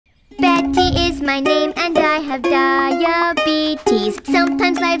Betty is my name and I have diabetes.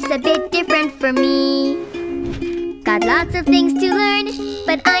 Sometimes life's a bit different for me. Got lots of things to learn,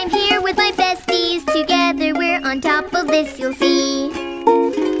 but I'm here with my besties. Together we're on top of this, you'll see.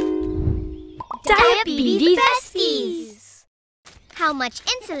 Diabetes Besties! How much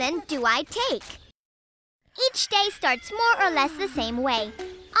insulin do I take? Each day starts more or less the same way.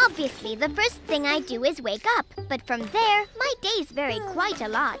 Obviously, the first thing I do is wake up, but from there, my days vary quite a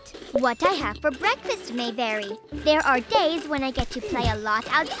lot. What I have for breakfast may vary. There are days when I get to play a lot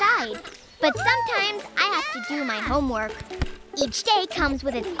outside, but sometimes I have to do my homework. Each day comes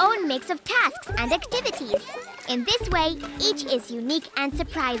with its own mix of tasks and activities. In this way, each is unique and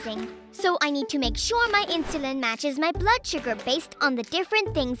surprising. So I need to make sure my insulin matches my blood sugar based on the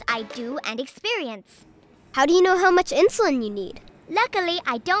different things I do and experience. How do you know how much insulin you need? Luckily,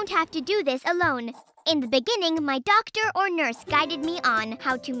 I don't have to do this alone. In the beginning, my doctor or nurse guided me on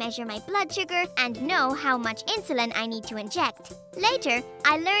how to measure my blood sugar and know how much insulin I need to inject. Later,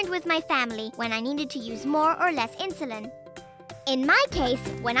 I learned with my family when I needed to use more or less insulin. In my case,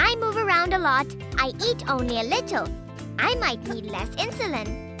 when I move around a lot, I eat only a little. I might need less insulin.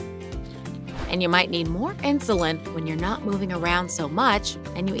 And you might need more insulin when you're not moving around so much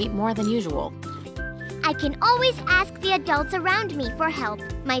and you eat more than usual. I can always ask the adults around me for help.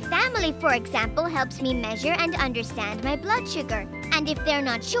 My family, for example, helps me measure and understand my blood sugar. And if they're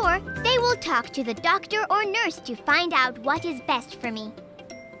not sure, they will talk to the doctor or nurse to find out what is best for me.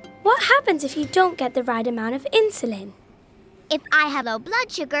 What happens if you don't get the right amount of insulin? If I have low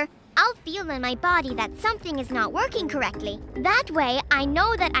blood sugar, I'll feel in my body that something is not working correctly. That way, I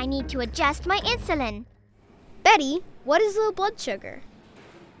know that I need to adjust my insulin. Betty, what is low blood sugar?